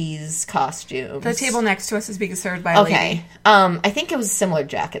ladies' costumes. The table next to us is being served by a lady. I think it was a similar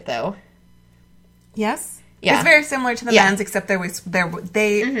jacket though. Yes? Yeah. It's very similar to the Yeah. men's, except they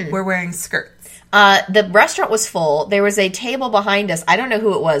were wearing skirts. The restaurant was full. There was a table behind us. I don't know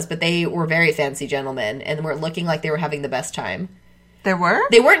who it was, but they were very fancy gentlemen and were looking like they were having the best time. There were?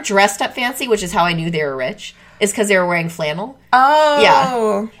 They weren't dressed up fancy, which is how I knew they were rich. Is because they were wearing flannel. Oh.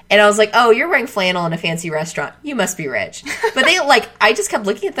 Yeah. And I was like, oh, you're wearing flannel in a fancy restaurant. You must be rich. But they, like, I just kept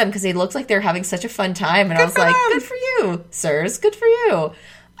looking at them because they looked like they were having such a fun time. And I was like, good for you, sirs. Good for you.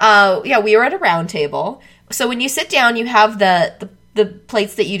 Yeah, we were at a round table. So when you sit down, you have the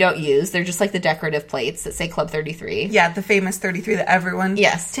plates that you don't use. They're just like the decorative plates that say Club 33. Yeah, the famous 33 that everyone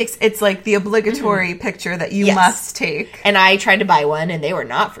Yes. takes. It's like the obligatory picture that you must take. And I tried to buy one, and they were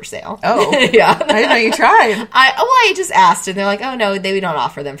not for sale. Oh. Yeah. I didn't know you tried. I just asked, and they're like, oh, no, we don't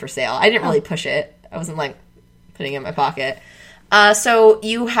offer them for sale. I didn't really push it. I wasn't, like, putting it in my pocket. So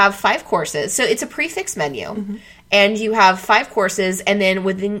you have 5 courses. So it's a prefix menu. And you have 5 courses, and then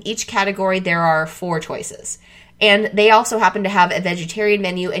within each category, there are 4 choices. And they also happen to have a vegetarian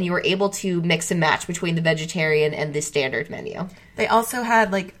menu, and you were able to mix and match between the vegetarian and the standard menu. They also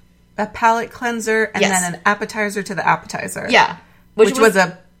had, like, a palate cleanser and then an appetizer to the appetizer. Yeah. Which was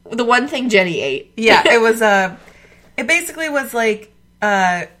the one thing Jenny ate. Yeah, it was it basically was like,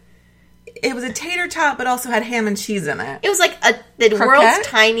 it was a tater tot, but also had ham and cheese in it. It was like the world's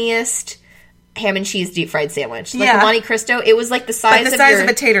tiniest ham and cheese deep fried sandwich. Like the Monte Cristo, it was like the size of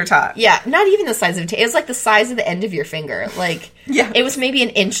a tater tot. Yeah, not even the size of a tater. It was like the size of the end of your finger. Like, it was maybe an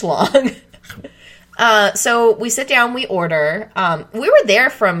inch long. So we sit down, we order. We were there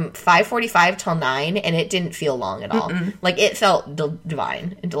from 5:45 till 9, and it didn't feel long at all. Like, it felt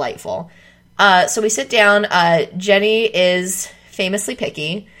divine and delightful. So we sit down. Jenny is famously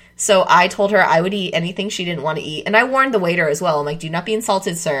picky. So I told her I would eat anything she didn't want to eat. And I warned the waiter as well. I'm like, do not be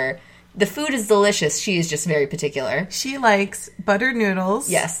insulted, sir. The food is delicious. She is just very particular. She likes buttered noodles.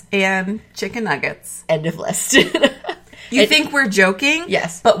 Yes. And chicken nuggets. End of list. You think we're joking?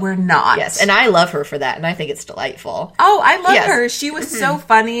 Yes. But we're not. Yes. And I love her for that. And I think it's delightful. Oh, I love her. She was so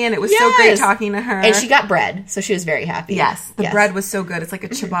funny, and it was so great talking to her. And she got bread. So she was very happy. Yes. The bread was so good. It's like a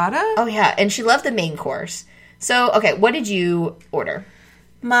ciabatta. Oh, yeah. And she loved the main course. So, okay. What did you order?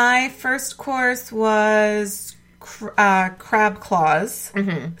 My first course was crab claws.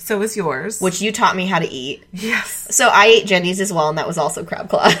 So was yours. Which you taught me how to eat. Yes. So I ate Jenny's as well, and that was also crab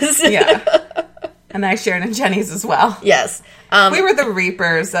claws. Yeah. And I shared in Jenny's as well. Yes. We were the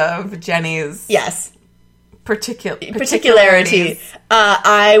reapers of Jenny's. Yes. particularity.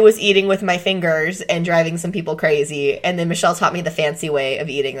 I was eating with my fingers and driving some people crazy, and then Michelle taught me the fancy way of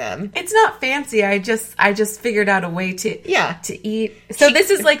eating them. It's not fancy. I just figured out a way to eat. So this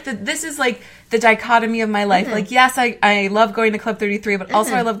is like the dichotomy of my life. Like, yes, I love going to Club 33, but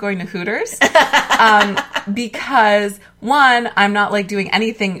also I love going to Hooters. Because one, I'm not like doing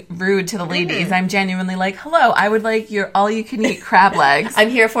anything rude to the ladies. I'm genuinely like, hello, I would like your all-you-can-eat crab legs. I'm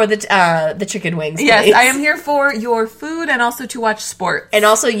here for the chicken wings. Yes, please. I am here for your food and also to watch sports. And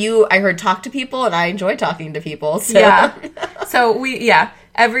also I heard talk to people, and I enjoy talking to people. So. Yeah. So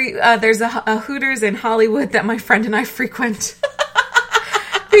there's a Hooters in Hollywood that my friend and I frequent.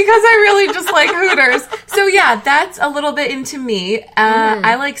 Because I really just like Hooters. So yeah, that's a little bit into me.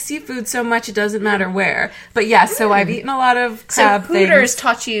 I like seafood so much it doesn't matter where. But yeah, so I've eaten a lot of crab things. So Hooters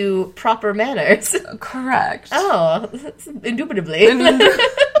taught you proper manners. Correct. Oh, indubitably.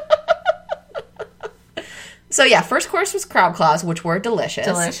 So yeah, first course was crab claws, which were delicious.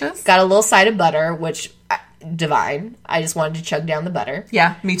 Delicious. Got a little side of butter, which divine. I just wanted to chug down the butter.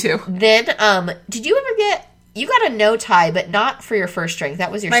 Yeah, me too. Then, did you ever get... You got a no tie, but not for your first drink.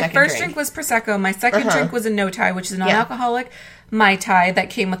 That was your second drink. My first drink was Prosecco. My second drink was a no tie, which is a non-alcoholic Mai Tai that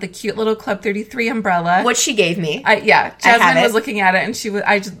came with a cute little Club 33 umbrella. Which she gave me. Jasmine was looking at it,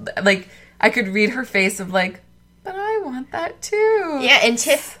 and I could read her face of like, but I want that too. Yeah, and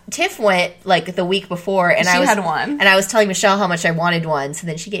Tiff went like the week before, and she had one. And I was telling Michelle how much I wanted one, so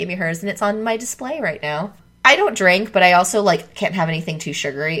then she gave me hers, and it's on my display right now. I don't drink, but I also, can't have anything too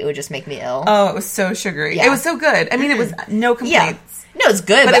sugary. It would just make me ill. Oh, it was so sugary. Yeah. It was so good. I mean, it was no complaints. Yeah. No, it's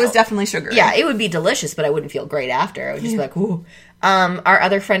good. But it was definitely sugary. Yeah, it would be delicious, but I wouldn't feel great after. I would just be like, ooh. Our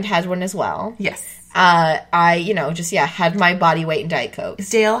other friend had one as well. Yes. I, had my body weight in Diet Coke.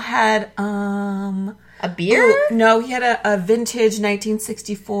 Dale had, a beer? Ooh, no, he had a vintage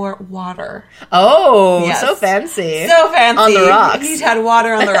 1964 water. Oh, yes. So fancy. So fancy. On the rocks. He had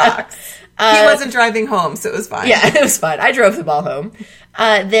water on the rocks. He wasn't driving home, so it was fine. Yeah, it was fine. I drove the ball home.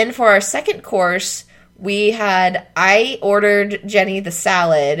 Then for our second course, I ordered Jenny the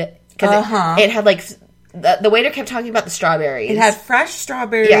salad because it had the waiter kept talking about the strawberries. It had fresh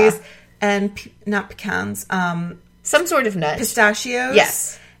strawberries and not pecans, some sort of nut, pistachios.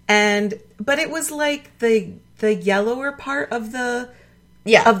 Yes, but it was like the yellower part of the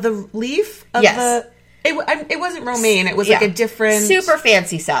leaf of the. It wasn't romaine. It was like a different... Super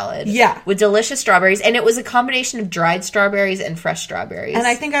fancy salad. Yeah. With delicious strawberries. And it was a combination of dried strawberries and fresh strawberries. And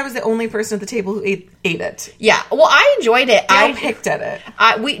I think I was the only person at the table who ate it. Yeah. Well, I enjoyed it. I picked at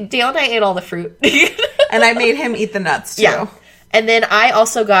it. Dale and I ate all the fruit. And I made him eat the nuts, too. Yeah. And then I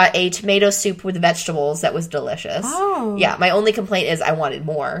also got a tomato soup with vegetables that was delicious. Oh. Yeah. My only complaint is I wanted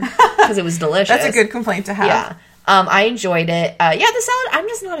more because it was delicious. That's a good complaint to have. Yeah. I enjoyed it. The salad, I'm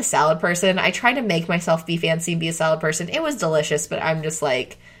just not a salad person. I try to make myself be fancy and be a salad person. It was delicious, but I'm just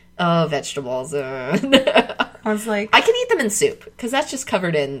like, oh, vegetables. I was like... I can eat them in soup, because that's just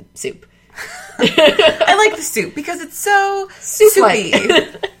covered in soup. I like the soup, because it's so soupy.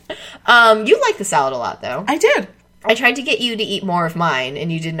 You like the salad a lot, though. I did. I tried to get you to eat more of mine,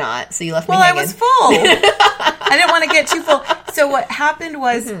 and you did not, so you left me hanging. Well, I was full. I didn't want to get too full. So what happened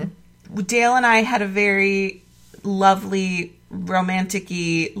was Dale and I had a very... lovely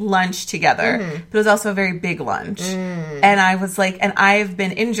romantic-y lunch together, but it was also a very big lunch. And I was like, and I've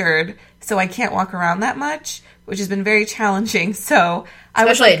been injured, so I can't walk around that much, which has been very challenging. So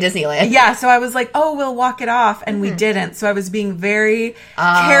especially at Disneyland. Yeah, so I was like, oh, we'll walk it off, and we didn't. So I was being very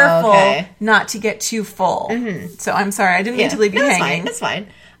careful not to get too full. So I'm sorry, I didn't mean to leave you hanging. That's fine.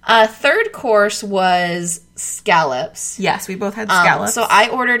 Third course was scallops. Yes, we both had scallops. So I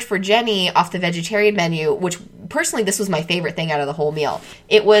ordered for Jenny off the vegetarian menu, which personally this was my favorite thing out of the whole meal.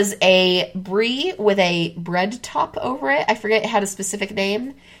 It was a brie with a bread top over it. I forget it had a specific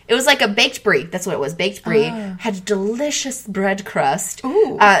name. It was like a baked brie. That's what it was. Baked brie. Had delicious bread crust.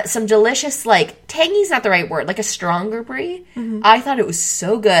 Ooh. Some delicious, tangy's not the right word, like a stronger brie. I thought it was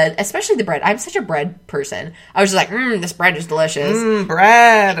so good, especially the bread. I'm such a bread person. I was just like, this bread is delicious.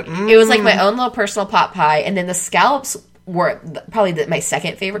 Bread. It was like my own little personal pot pie. And then the scallops were probably my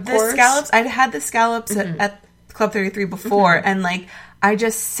second favorite course. The scallops, I'd had the scallops at Club 33 before, and I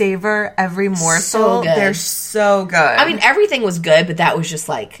just savor every morsel. So good. They're so good. I mean, everything was good, but that was just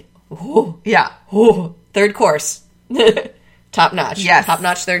like, ooh. Yeah. Ooh. Third course. Top notch. Yes. Top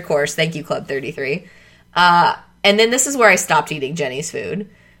notch third course. Thank you, Club 33. And then this is where I stopped eating Jenny's food.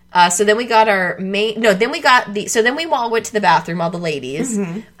 So then we got then we all went to the bathroom, all the ladies.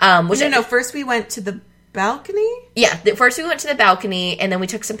 First we went to the balcony? Yeah, first we went to the balcony, and then we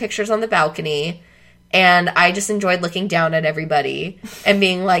took some pictures on the balcony. And I just enjoyed looking down at everybody and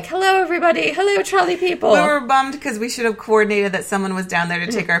being like, hello, everybody. Hello, trolley people. We were bummed because we should have coordinated that someone was down there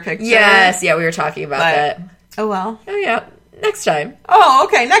to take our picture. Yes. Yeah, we were talking about that. Oh, well. Oh, yeah. Next time. Oh,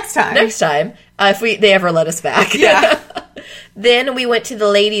 okay. Next time. Next time. If they ever let us back. Yeah. Then we went to the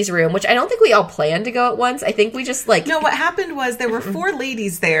ladies' room, which I don't think we all planned to go at once. I think we just No, what happened was there were 4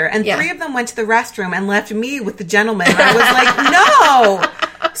 ladies there, and 3 of them went to the restroom and left me with the gentleman. I was like,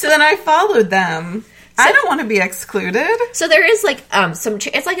 no! So then I followed them. I don't want to be excluded. So there is like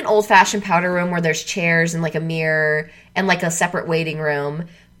it's like an old-fashioned powder room where there's chairs and like a mirror and like a separate waiting room.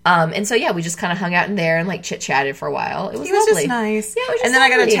 And so, we just kind of hung out in there and, like, chit-chatted for a while. It was lovely. Just nice. Yeah, it was just And then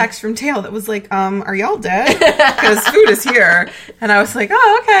lovely. I got a text from Tail that was like, are y'all dead? Because food is here. And I was like,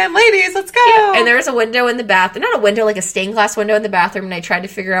 oh, okay, ladies, let's go. Yeah. And there was a window in the bathroom. Not a window, like a stained glass window in the bathroom. And I tried to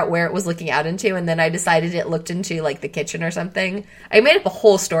figure out where it was looking out into. And then I decided it looked into, like, the kitchen or something. I made up a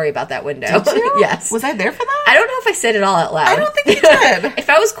whole story about that window. Did you? Yes. Was I there for that? I don't know if I said it all out loud. I don't think you did. If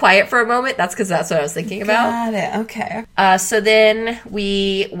I was quiet for a moment, that's because that's what I was thinking about. Got it. Okay. So then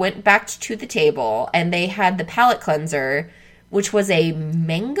we went back to the table, and they had the palate cleanser, which was a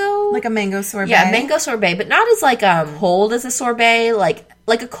mango, Like a mango sorbet. yeah, mango sorbet, but not as like cold as a sorbet, like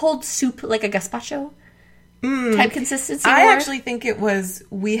a cold soup, like a gazpacho type consistency. I more. actually think it was,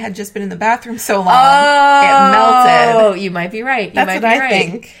 we had just been in the bathroom so long, Oh, it melted. You might be right. That's what I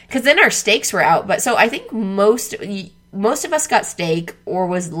think. Because then our steaks were out, but so I think most of us got steak, or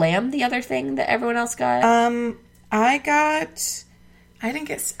was lamb the other thing that everyone else got? I got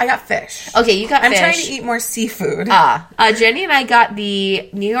fish. Okay, you got I'm fish. trying to eat more seafood. Jenny and I got the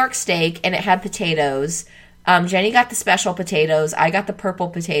New York steak, and it had potatoes. Jenny got the special potatoes. I got the purple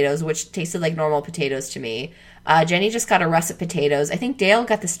potatoes, which tasted like normal potatoes to me. Jenny just got a russet potatoes. I think Dale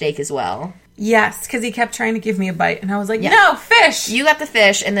got the steak as well. Yes, because he kept trying to give me a bite, and I was like, no, fish! You got the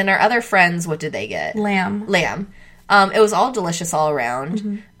fish, and then our other friends, what did they get? Lamb. It was all delicious all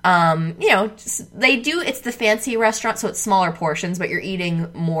around. It's the fancy restaurant, so it's smaller portions, but you're eating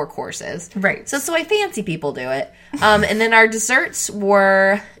more courses. Right. So it's the way fancy people do it. And then our desserts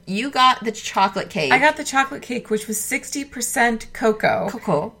were, you got the chocolate cake. I got the chocolate cake, which was 60% cocoa.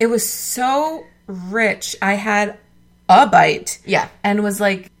 Cocoa. It was so rich. I had a bite. Yeah. And was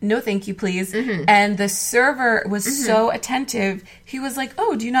like, no thank you, please. And the server was so attentive. He was like,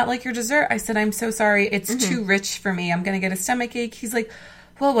 oh, do you not like your dessert? I said, I'm so sorry. It's too rich for me. I'm going to get a stomachache. He's like,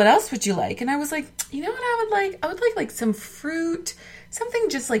 well, what else would you like? And I was like, you know what I would like? I would like some fruit, something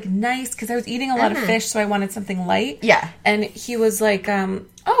just like nice, because I was eating a lot of fish, so I wanted something light. Yeah. And he was like,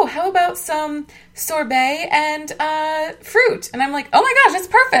 oh, how about some sorbet and fruit? And I'm like, oh my gosh, that's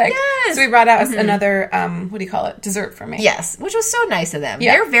perfect. Yes. So he brought out another, dessert for me. Yes, which was so nice of them.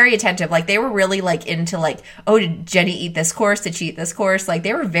 Yeah. They were very attentive. Like, they were really, like, into, like, oh, did Jenny eat this course? Did she eat this course? Like,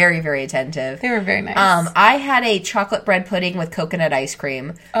 they were very, very attentive. They were very nice. I had a chocolate bread pudding with coconut ice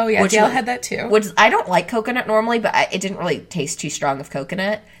cream. Oh, yeah, Dale had that too. Which, I don't like coconut normally, but it didn't really taste too strong of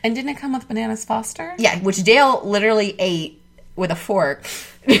coconut. And didn't it come with bananas Foster? Yeah, which Dale literally ate with a fork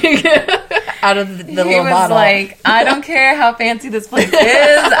out of the little He was bottle. like, I don't care how fancy this place is.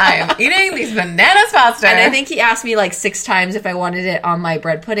 I am eating these bananas Foster. And I think he asked me like 6 times if I wanted it on my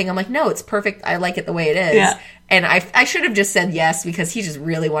bread pudding. I'm like, no, it's perfect. I like it the way it is. Yeah. And I should have just said yes, because he just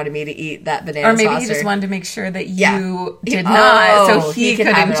really wanted me to eat that banana Or maybe saucer. he just wanted to make sure that you Yeah. did not, so he could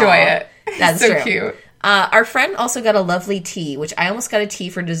could have enjoy all. it. That's so true. cute. Our friend also got a lovely tea, which I almost got a tea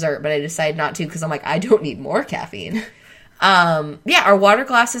for dessert, but I decided not to because I'm like, I don't need more caffeine. Our water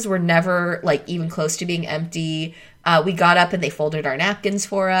glasses were never like even close to being empty. We got up and they folded our napkins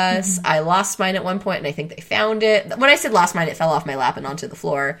for us. I lost mine at one point and I think they found it. When I said lost mine, it fell off my lap and onto the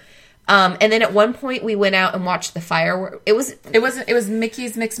floor. And then at one point we went out and watched the fireworks. It was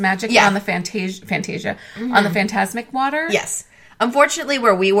Mickey's Mixed Magic Yeah. on the Fantasia on the Phantasmic water. Yes. Unfortunately,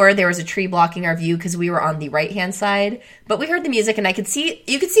 where we were, there was a tree blocking our view because we were on the right-hand side. But we heard the music, and you could see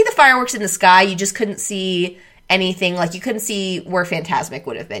the fireworks in the sky. You just couldn't see anything. Like, you couldn't see where Phantasmic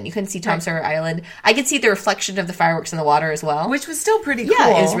would have been. You couldn't see Tom Sawyer Island. I could see the reflection of the fireworks in the water as well. Which was still pretty cool.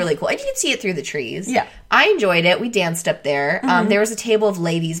 Yeah, it was really cool. And you could see it through the trees. Yeah. I enjoyed it. We danced up there. There was a table of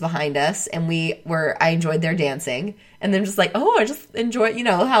ladies behind us, and I enjoyed their dancing. And then just like, oh, I just enjoy, you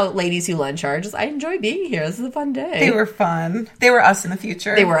know, how ladies who lunch are. Just, I enjoy being here. This is a fun day. They were fun. They were us in the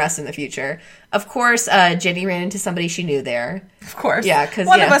future. They were us in the future. Of course, Jenny ran into somebody she knew there. Of course. Yeah, because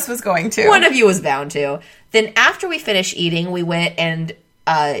one of us was going to. One of you was bound to. Then after we finished eating, we went and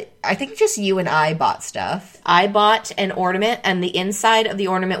I think just you and I bought stuff. I bought an ornament, and the inside of the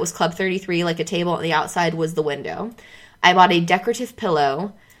ornament was Club 33, like a table, and the outside was the window. I bought a decorative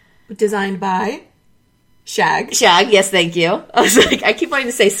pillow. Designed by Shag. Shag, yes, thank you. I was like, I keep wanting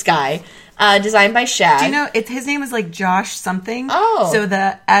to say Sky. Designed by Shag. Do you know, his name is like Josh something. Oh. So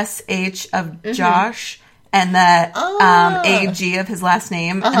the SH of Josh and the AG of his last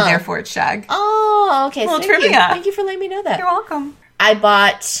name, and therefore it's Shag. Oh, okay. Little Thank trivia. you. Thank you for letting me know that. You're welcome. I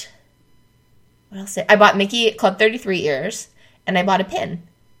bought... What else? I bought Mickey Club 33 ears, and I bought a pin.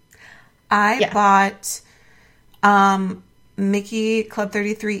 I bought Mickey Club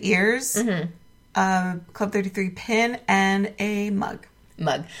 33 ears, Club 33 pin, and a mug.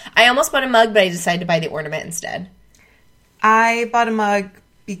 I almost bought a mug, but I decided to buy the ornament instead. I bought a mug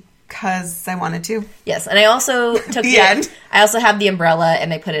because I wanted to. Yes, and I also took The end. I also have the umbrella,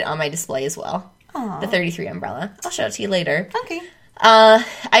 and I put it on my display as well. Aw. The 33 umbrella. I'll show it to you later. Okay.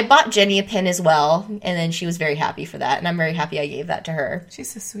 I bought Jenny a pin as well, and then she was very happy for that, and I'm very happy I gave that to her.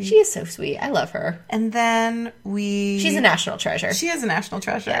 She's so sweet. She is so sweet. I love her. And then She's a national treasure. She is a national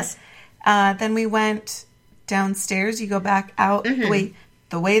treasure. Yes. Then we went downstairs. You go back out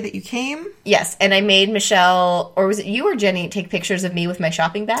the way that you came. Yes, and I made Michelle, or was it you or Jenny, take pictures of me with my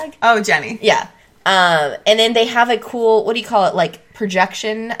shopping bag? Oh, Jenny. Yeah. And then they have a cool, what do you call it, like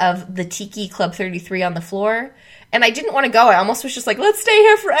projection of the Tiki Club 33 on the floor. And I didn't want to go. I almost was just like, let's stay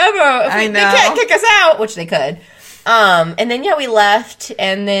here forever. I know. They can't kick us out, which they could. And then, we left.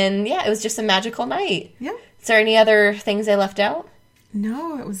 And then, it was just a magical night. Yeah. Is there any other things I left out?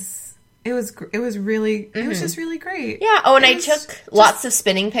 No, it was really, it was just really great. Yeah. Oh, and I took lots of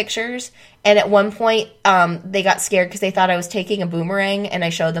spinning pictures. And at one point, they got scared because they thought I was taking a boomerang. And I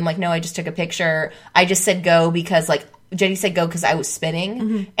showed them, like, no, I just took a picture. I just said go because, like, Jenny said go because I was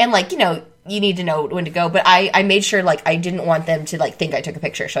spinning. And, like, you need to know when to go. But I made sure, like, I didn't want them to, like, think I took a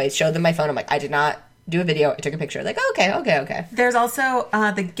picture. So I showed them my phone. I'm like, I did not do a video. I took a picture. Like, okay. There's also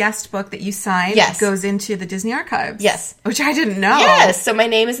the guest book that you signed. Yes. Goes into the Disney archives. Yes. Which I didn't know. Yes. So my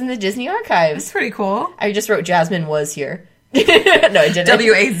name is in the Disney archives. That's pretty cool. I just wrote Jasmine was here. No, I didn't.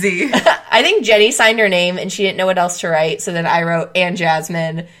 W-A-Z. I think Jenny signed her name and she didn't know what else to write. So then I wrote, and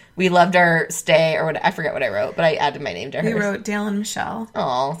Jasmine. We loved our stay, or what, I forget what I wrote, but I added my name to her. We wrote Dale and Michelle.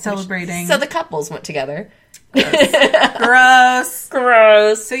 Aw. Celebrating. So the couples went together. Gross.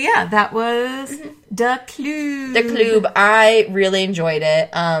 So yeah, that was the Club. The Club. I really enjoyed it.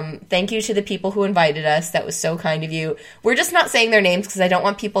 Thank you to the people who invited us. That was so kind of you. We're just not saying their names because I don't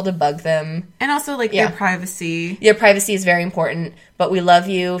want people to bug them. And also, like, their privacy. Your privacy is very important, but we love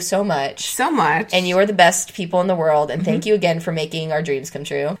you so much. So much. And you are the best people in the world, and thank you again for making our dreams come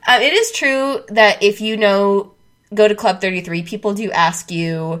true. It is true that if go to Club 33, people do ask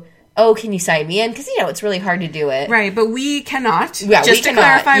you, oh, can you sign me in? Because, it's really hard to do it. Right, but we cannot. Yeah, Just we to cannot.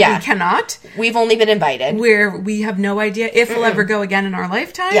 clarify, Yeah. we cannot. We've only been invited. We have no idea if we'll ever go again in our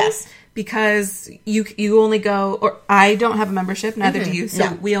lifetime. Yes. Because you only go, or I don't have a membership, neither do you, so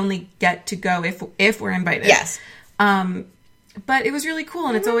No. we only get to go if we're invited. Yes. But it was really cool,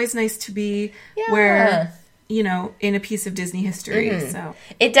 and it's always nice to be Yeah. where, in a piece of Disney history. So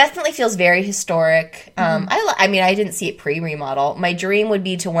It definitely feels very historic. I mean, I didn't see it pre-remodel. My dream would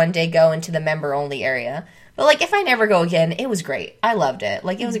be to one day go into the member-only area. But, like, if I never go again, it was great. I loved it.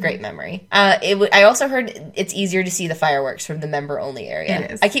 Like, it was a great memory. I also heard it's easier to see the fireworks from the member-only area.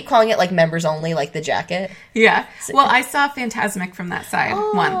 It is. I keep calling it, like, members-only, like the jacket. yeah. Well, I saw Phantasmic from that side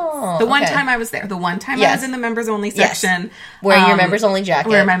once. The one okay. time I was there. The one time I Yes. was in the members-only Yes. section. Wearing your members-only jacket.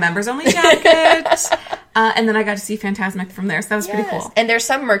 Wearing my members-only jacket. And then I got to see Phantasmic from there, so that was pretty cool. And there's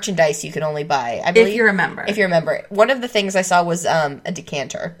some merchandise you can only buy. I believe, If you're a member. If you're a member. One of the things I saw was a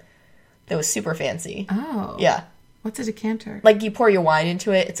decanter that was super fancy. Oh. Yeah. What's a decanter? Like, you pour your wine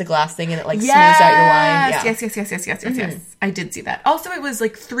into it. It's a glass thing, and it, like, smooths out your wine. Yeah. Yes. I did see that. Also, it was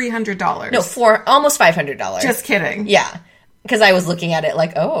like $300. No, almost $500. Just kidding. Yeah. Because I was looking at it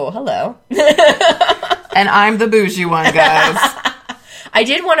like, oh, hello. And I'm the bougie one, guys. I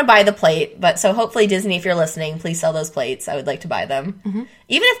did want to buy the plate, but so hopefully Disney, if you're listening, please sell those plates. I would like to buy them.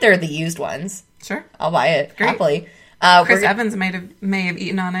 Even if they're the used ones. Sure. I'll buy it. Great. Happily. Chris Evans may have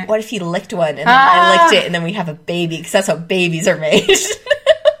eaten on it. What if he licked one and then I licked it and then we have a baby? Because that's how babies are made.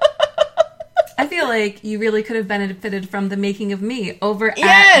 I feel like you really could have benefited from the making of me over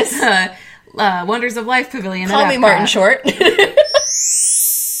Yes! at Wonders of Life Pavilion. Call at me Epcot. Martin Short.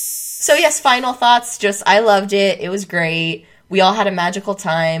 So yes, final thoughts. Just, I loved it. It was great. We all had a magical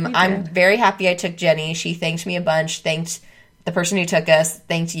time. I'm very happy I took Jenny. She thanked me a bunch. Thanked the person who took us.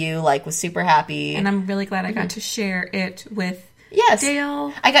 Thanked you. Like, was super happy. And I'm really glad I got to share it with Yes.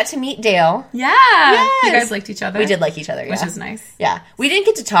 Dale. I got to meet Dale. Yeah. Yes. You guys liked each other. We did like each other, yeah. Which is nice. Yeah. We didn't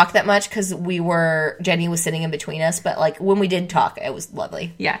get to talk that much because Jenny was sitting in between us, but, like, when we did talk, it was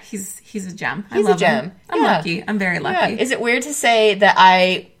lovely. Yeah, he's a gem. He's I love a gem. him. I'm Yeah. lucky. I'm very Yeah. lucky. Is it weird to say that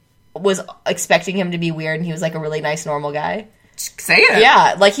I was expecting him to be weird and he was, like, a really nice, normal guy? Say it.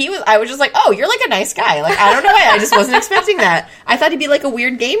 Yeah, like I was just like, oh, you're like a nice guy. Like, I don't know why, I just wasn't expecting that. I thought he'd be like a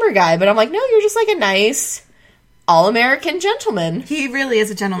weird gamer guy, but I'm like, no, you're just like a nice, all-American gentleman. He really is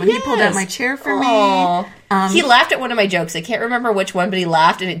a gentleman. Yes. He pulled out my chair for Aww. me. He laughed at one of my jokes. I can't remember which one, but he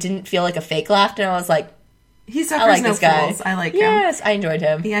laughed, and it didn't feel like a fake laugh, and I was like, He I suffers like no this guy. fools. I like him. Yes, I enjoyed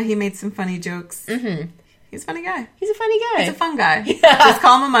him. Yeah, he made some funny jokes. Mm-hmm. He's a funny guy. He's a funny guy. He's a fun guy. Just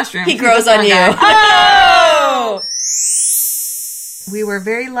call him a mushroom. He He's grows a fun on you. guy. Oh! We were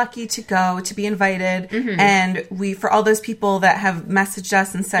very lucky to be invited, Mm-hmm. and for all those people that have messaged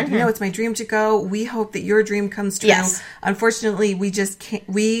us and said, Mm-hmm. it's my dream to go. We hope that your dream comes true. Yes. Unfortunately, we just can't.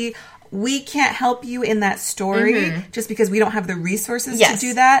 We can't help you in that story just because we don't have the resources Yes. to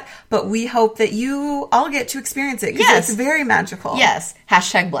do that. But we hope that you all get to experience it because Yes. it's very magical. Yes.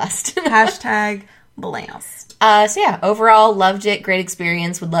 Hashtag blessed. Hashtag blessed. So yeah, overall, loved it. Great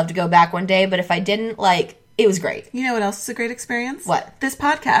experience. Would love to go back one day, but if I didn't, it was great. You know what else is a great experience? What? This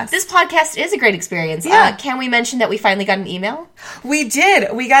podcast. This podcast is a great experience. Yeah. Can we mention that we finally got an email? We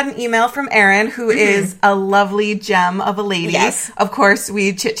did. We got an email from Erin, who is a lovely gem of a lady. Yes. Of course,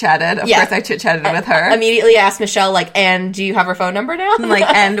 we chit-chatted. Of Yeah. course, I chit-chatted with her. Immediately asked Michelle, and do you have her phone number now?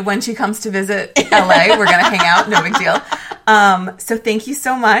 And when she comes to visit LA, we're going to hang out. No big deal. So thank you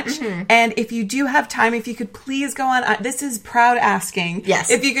so much. Mm-hmm. And if you do have time, if you could please go on, this is proud asking.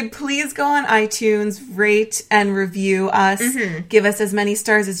 Yes. If you could please go on iTunes, rate and review us, Mm-hmm. give us as many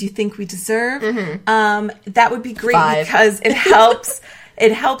stars as you think we deserve. That would be great 5. because it helps.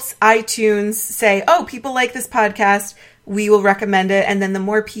 It helps iTunes say, oh, people like this podcast. We will recommend it. And then the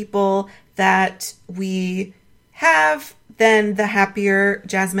more people that we have, then the happier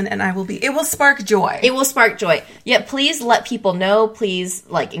Jasmine and I will be. It will spark joy. It will spark joy. Yeah, please let people know. Please,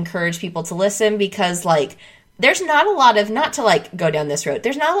 encourage people to listen because, there's not a lot of, not to, go down this road,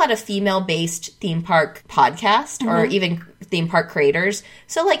 there's not a lot of female-based theme park podcast or even theme park creators.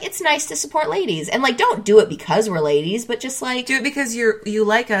 So, it's nice to support ladies. And, don't do it because we're ladies, but just, do it because you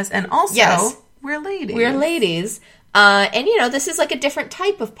like us. And also, Yes. we're ladies. We're ladies. And, this is, a different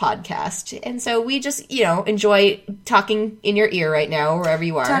type of podcast. And so we just, enjoy talking in your ear right now, wherever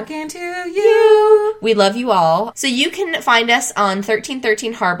you are. Talking to you. We love you all. So you can find us on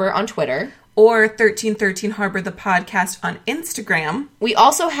 1313 Harbor on Twitter. Or 1313 Harbor the podcast on Instagram. We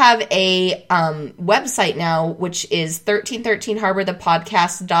also have a website now, which is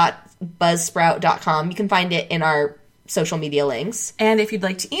 1313harborthepodcast.buzzsprout.com. You can find it in our social media links. And if you'd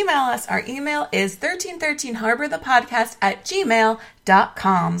like to email us, our email is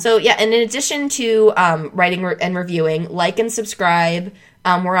 1313harborthepodcast@gmail.com. So yeah, and in addition to writing and reviewing, like and subscribe.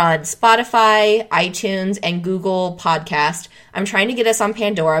 We're on Spotify, iTunes, and Google Podcast. I'm trying to get us on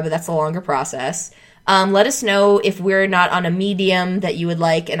Pandora, but that's a longer process. Let us know if we're not on a medium that you would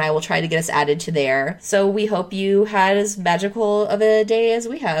like, and I will try to get us added to there. So we hope you had as magical of a day as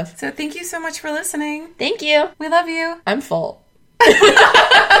we have. So thank you so much for listening. Thank you. We love you. I'm full.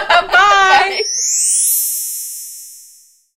 Bye.